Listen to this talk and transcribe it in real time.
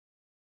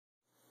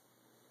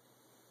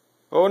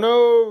Oh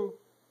no!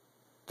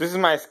 This is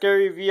my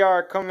scary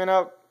VR coming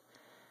up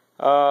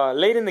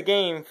late in the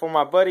game for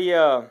my buddy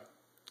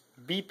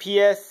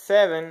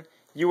BPS7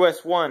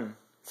 US1.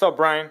 What's up,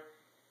 Brian?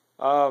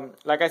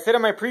 Like I said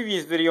in my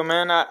previous video,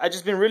 man, I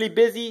just been really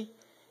busy,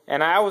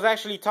 and I was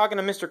actually talking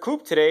to Mr.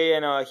 Coop today,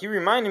 and he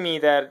reminded me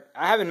that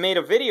I haven't made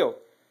a video,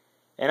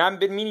 and I've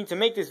been meaning to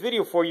make this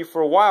video for you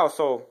for a while.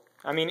 So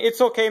I mean,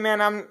 it's okay,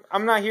 man.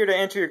 I'm not here to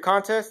enter your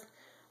contest.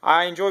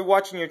 I enjoy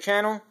watching your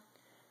channel.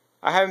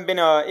 I haven't been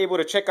able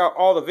to check out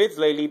all the vids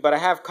lately, but I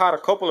have caught a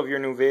couple of your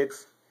new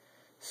vids.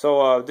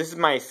 So this is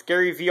my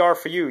scary VR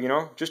for you, you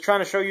know? Just trying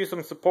to show you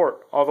some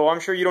support. Although I'm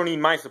sure you don't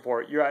need my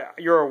support.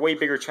 You're a way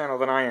bigger channel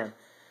than I am.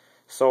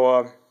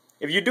 So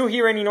if you do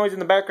hear any noise in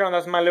the background,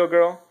 that's my little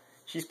girl.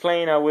 She's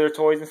playing with her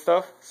toys and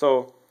stuff.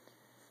 So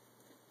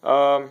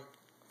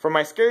for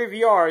my scary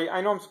VR,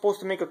 I know I'm supposed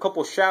to make a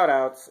couple shout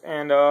outs.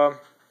 And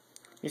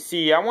you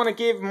see, I want to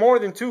give more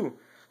than 2.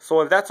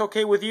 So if that's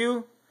okay with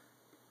you.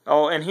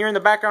 Oh, and here in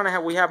the background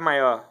we have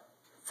my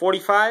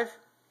 45.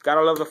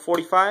 Gotta love the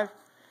 45.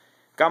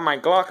 Got my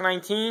Glock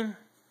 19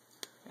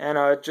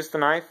 and just a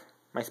knife.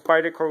 My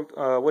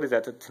Spyderco, what is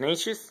that? The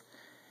Tenacious.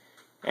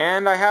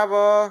 And I have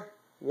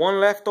one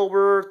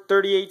leftover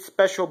 38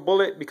 special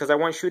bullet because I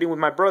went shooting with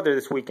my brother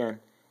this weekend,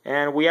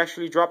 and we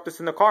actually dropped this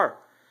in the car.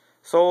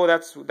 So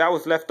that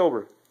was left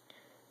over.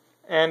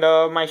 And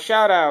my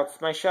shout outs.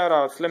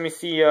 Let me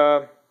see.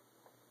 I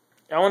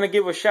want to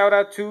give a shout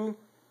out to,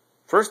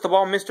 first of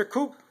all, Mr.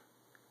 Coop.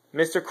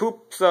 Mr.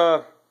 Coop's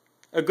a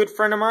good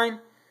friend of mine,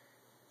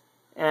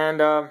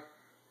 and I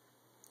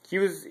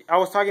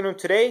was talking to him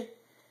today,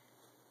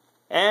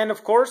 and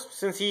of course,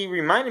 since he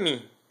reminded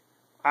me,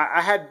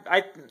 I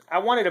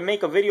wanted to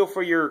make a video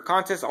for your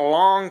contest a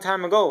long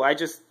time ago. I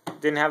just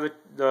didn't have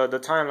the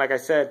time, like I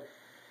said.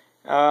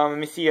 Let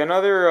me see,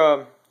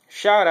 another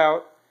shout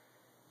out.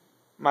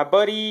 My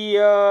buddy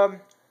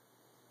El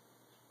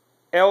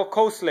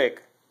Koslick.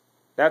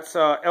 That's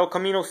El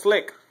Camino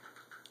Slick.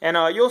 And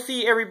you'll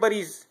see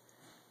everybody's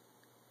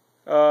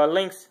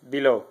links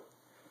below.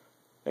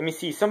 Let me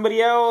see.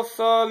 Somebody else.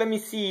 Let me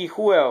see.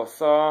 Who else?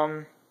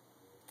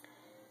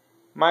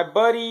 My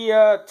buddy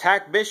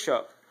Tack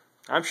Bishop.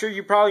 I'm sure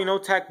you probably know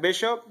Tack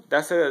Bishop.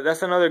 That's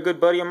another good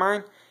buddy of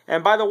mine.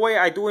 And by the way,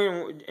 I do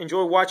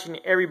enjoy watching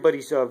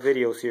everybody's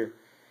videos here.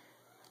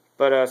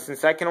 But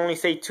since I can only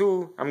say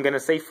 2, I'm gonna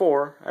say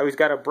 4. I always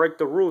gotta break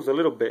the rules a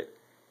little bit.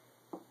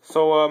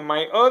 So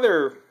my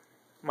other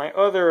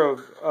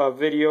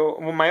video,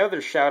 well, my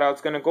other shout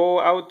out's gonna go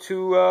out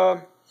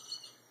to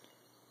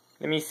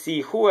let me see,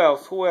 who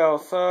else?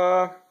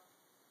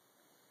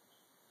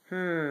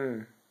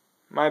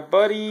 My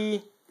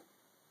buddy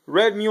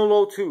Red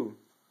Mule 02.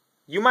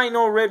 You might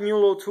know Red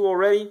Mule 02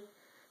 already,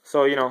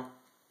 so you know,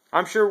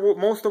 I'm sure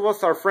most of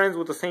us are friends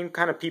with the same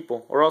kind of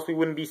people, or else we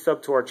wouldn't be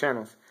subbed to our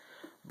channels.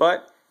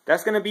 But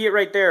that's gonna be it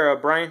right there,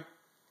 Brian.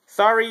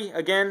 Sorry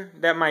again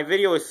that my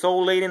video is so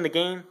late in the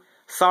game.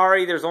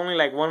 Sorry, there's only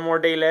like one more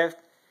day left.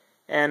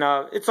 And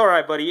it's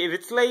alright, buddy. If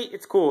it's late,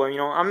 it's cool. You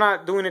know, I'm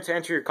not doing it to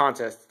enter your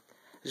contest.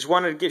 I just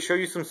wanted to show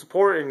you some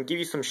support and give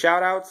you some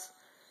shout-outs.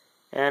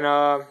 And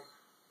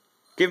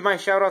give my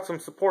shout-out some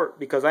support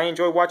because I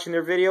enjoy watching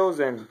their videos.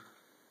 And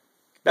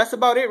that's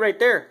about it right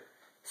there.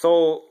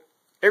 So,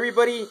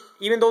 everybody,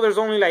 even though there's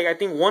only like, I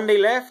think, 1 day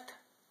left,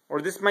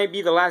 or this might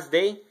be the last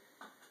day,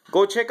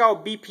 go check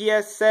out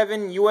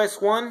BPS7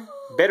 US1,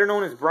 better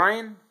known as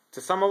Brian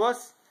to some of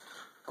us.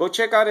 Go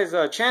check out his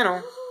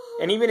channel,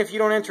 and even if you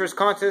don't enter his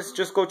contest,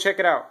 just go check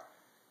it out.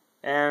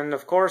 And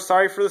of course,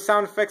 sorry for the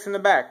sound effects in the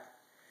back.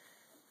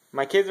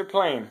 My kids are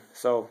playing,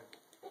 so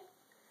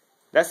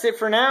that's it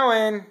for now,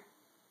 and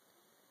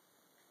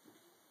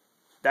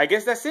I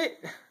guess that's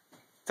it.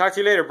 Talk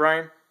to you later,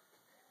 Brian.